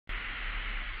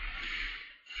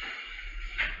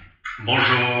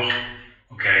Bonjour.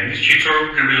 Okay, in this tutorial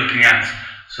we're going to be looking at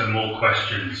some more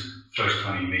questions first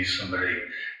time you meet somebody.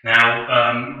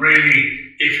 Now,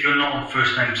 really, if you're not on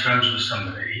first name terms with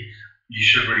somebody, you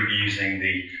should really be using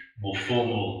the more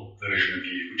formal version of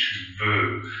you, which is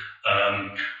vous.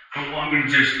 But what I'm going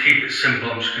to do is keep it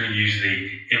simple. I'm just going to use the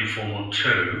informal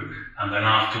tu, and then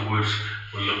afterwards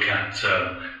we'll look at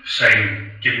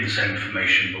giving the same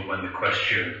information, but when the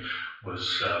question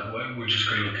was, we're just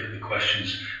going to look at the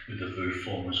questions with the vous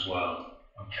form as well.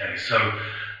 Okay, so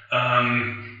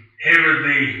here are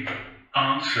the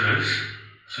answers.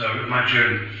 So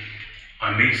imagine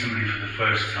I meet somebody for the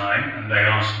first time and they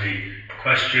ask me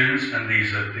questions, and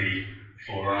these are the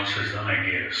four answers that I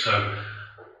give. So,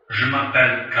 je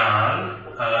m'appelle Carl,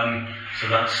 so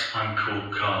that's I'm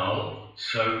called Carl.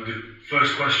 So the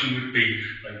first question would be,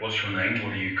 like, what's your name?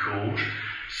 What are you called?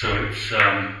 So it's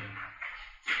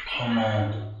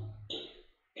comment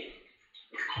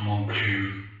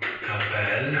tu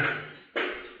t'appelles?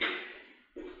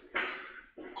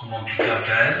 Comment tu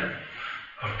t'appelles?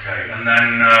 Okay, and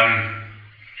then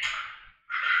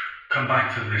come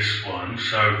back to this one.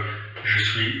 So je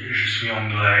suis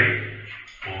anglais,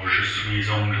 or je suis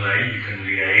anglais. You can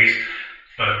liaise,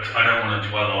 but I don't want to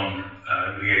dwell on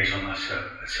liaison. That's a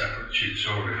separate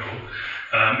tutorial.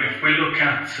 If we look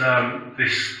at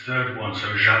this third one,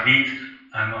 so j'habite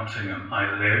à Nottingham. I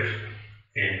live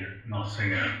in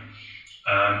Nottingham.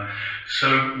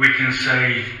 So we can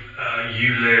say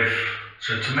you live.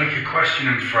 So to make a question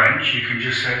in French, you can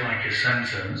just say it like a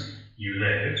sentence. You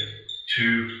live.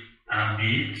 Tu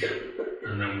habites,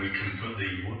 and then we can put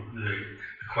the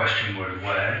question word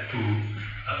where, où,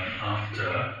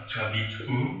 after. Tu habites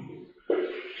où?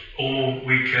 Or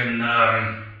we can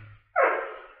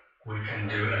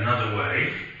do it another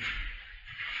way.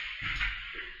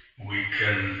 We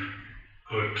can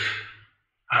put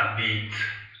habite.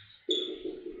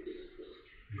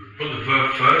 Put the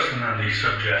verb first and then the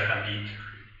subject habite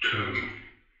tu.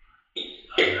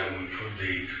 And then we put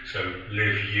so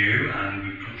live you, and we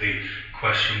put the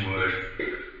question word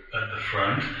at the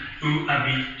front. Où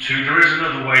habites-tu? There is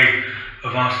another way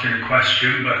of asking a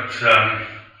question, but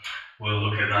we'll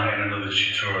look at that in another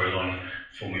tutorial on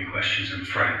forming questions in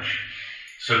French.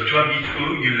 So tu habites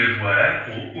où? You live where?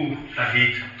 Or où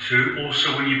habites-tu?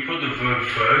 Also, when you put the verb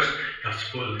first, you have to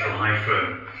put a little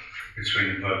hyphen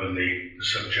between the verb and the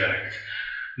subject.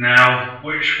 Now,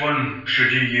 which one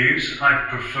should you use? I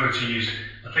prefer to use,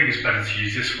 I think it's better to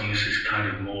use this one. This is kind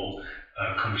of more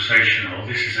conversational.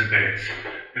 This is a bit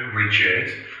rigid.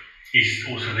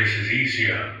 Also, this is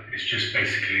easier. It's just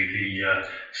basically the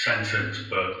sentence,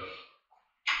 but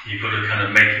you've got to kind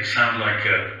of make it sound like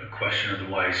a question,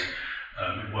 otherwise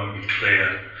it won't be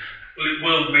clear. Well, it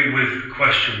will be with the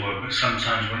question word, but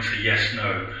sometimes when it's a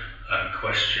yes-no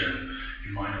question,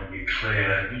 it might not be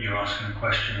clear that you're asking a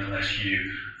question unless you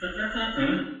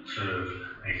sort of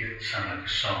make it sound like a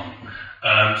song.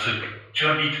 So, tu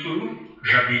habites où?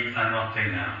 J'habite à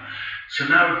Nottingham. So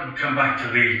now we can come back to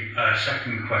the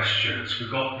second question. So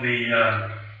we've got the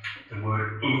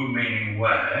word où meaning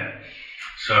where.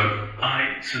 So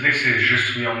this is je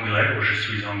suis anglais, or je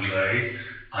suis anglais.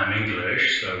 I'm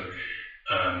English. So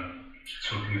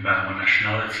talking about my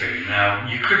nationality. Now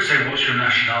you could say, what's your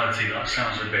nationality? That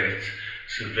sounds a bit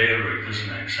severe, doesn't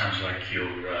it? It sounds like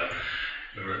you're at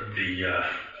the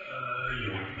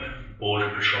your border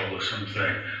patrol or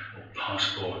something, or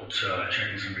passport,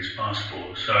 checking somebody's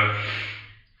passport. So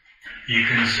you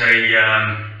can say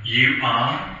you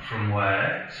are from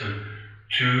where. So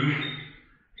tu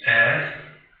es,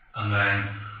 and then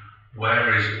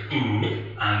where is où,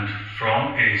 and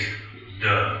from is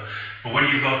de. But when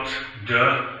you've got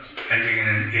de ending in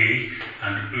an e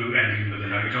and où ending with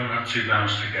an o, you don't have two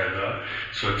vowels together.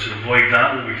 So to avoid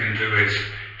that, what we can do is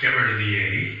get rid of the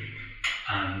e,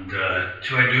 and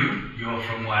tu es d'où? You're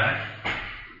from where?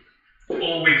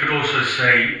 Or we could also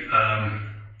say,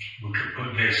 we could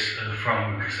put this at the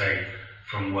front. We could say,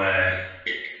 from where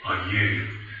are you?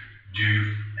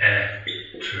 D'où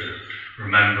es-tu?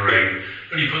 Remembering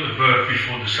when you put the verb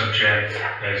before the subject,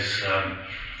 there's a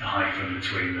hyphen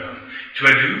between them. Tu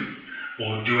es d'où?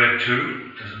 Or d'où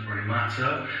es-tu? Doesn't really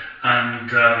matter.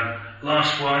 And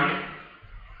last one,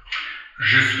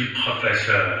 je suis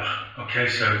professeur. Okay,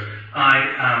 so I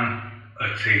am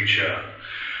a teacher.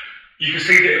 You can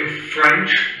see that in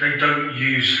French, they don't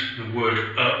use the word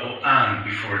or an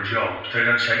before a job. They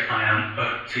don't say I am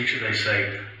a teacher, they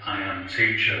say I am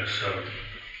teacher. So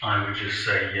I would just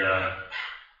say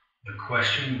the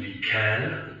question would be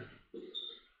quel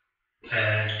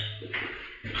est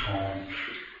ton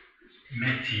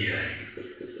métier?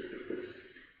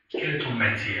 Quel est ton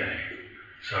métier?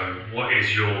 So what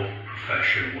is your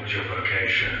profession? What's your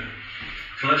vocation?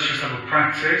 So let's just have a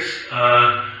practice.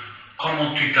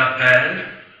 Comment tu t'appelles?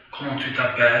 Comment tu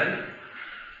t'appelles?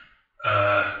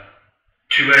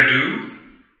 Tu es d'où?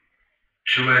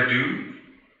 Tu es d'où?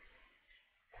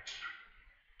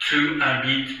 Tu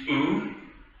habites où?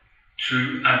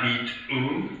 Tu habites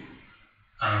où?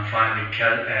 And finally,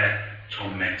 quel est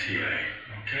ton métier?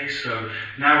 Okay, so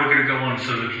now we're going to go on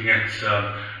to looking at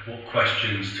what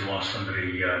questions to ask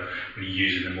somebody when you're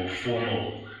using the more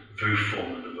formal vous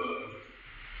form of the verb.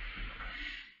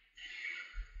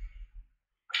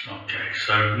 Okay,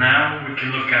 so now we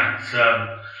can look at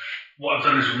what I've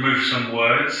done is remove some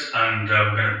words, and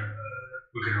we're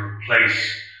going to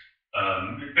replace.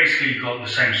 Basically, you've got the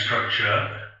same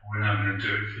structure. We're now going to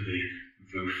do it for the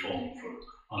vous form for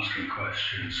asking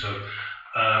questions. So,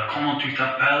 comment tu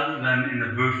t'appelles? Then in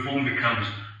the vous form becomes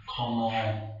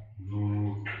comment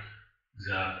vous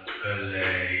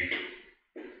appelez-vous?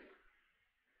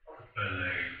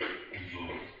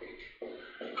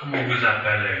 Comment vous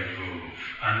appelez-vous?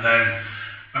 And then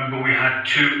remember we had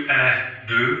tu es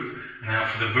d'où. Now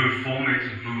for the vous form it's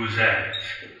vous êtes.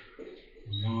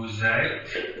 Vous êtes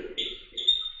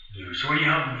d'où. So when you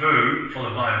have vous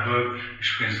followed by a verb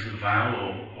which begins with a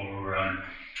vowel or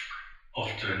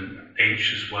often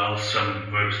H as well, some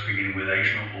verbs beginning with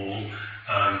H, not all,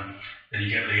 then you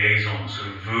get liaison. So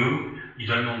vous, you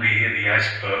don't normally hear the S,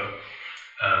 but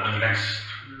when the next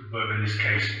verb in this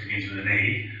case begins with an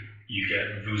E, you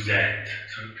get vous êtes.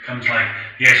 So it becomes like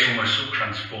the S almost sort of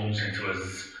transforms into a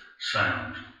Z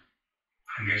sound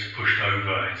and gets pushed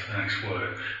over into the next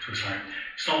word. So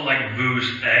it's not like vous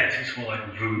êtes, it's more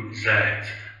like vous êtes.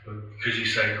 But because you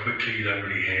say it quickly, you don't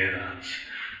really hear that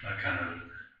kind of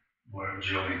where it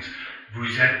joins.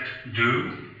 Vous êtes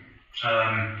d'où?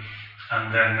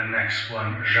 And then the next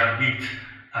one, j'habite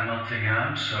à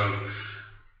Nottingham. So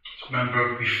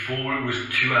remember before it was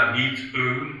tu habites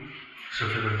où. So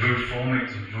for the vous form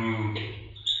it's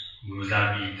vous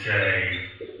habitez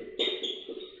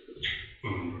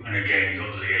où. And again you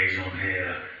got the liaison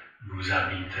here, vous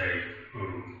habitez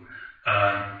où.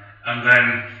 And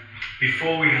then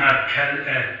before we had quel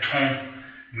est ton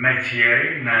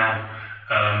métier. Now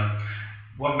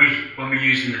when we're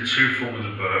using the tu form of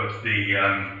the verb,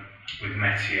 with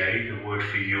métier, the word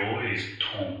for your is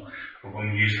ton. But when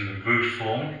we're using the vous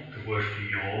form, the word for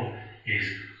your is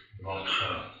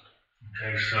votre.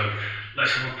 Okay, so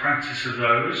let's have a practice of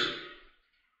those.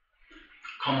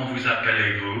 Comment vous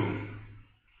appelez-vous?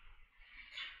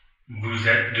 Vous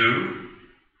êtes d'où?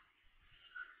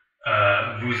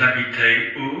 Vous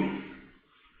habitez où?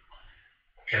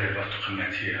 Quel est votre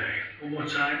métier? One more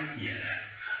time?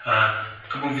 Yeah.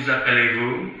 Comment vous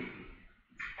appelez-vous?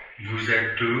 Vous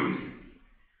êtes d'où?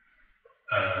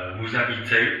 Vous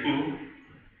habitez où?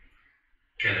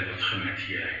 Quel est votre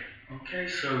métier? Okay,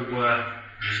 so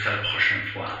jusqu'à la prochaine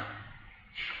fois.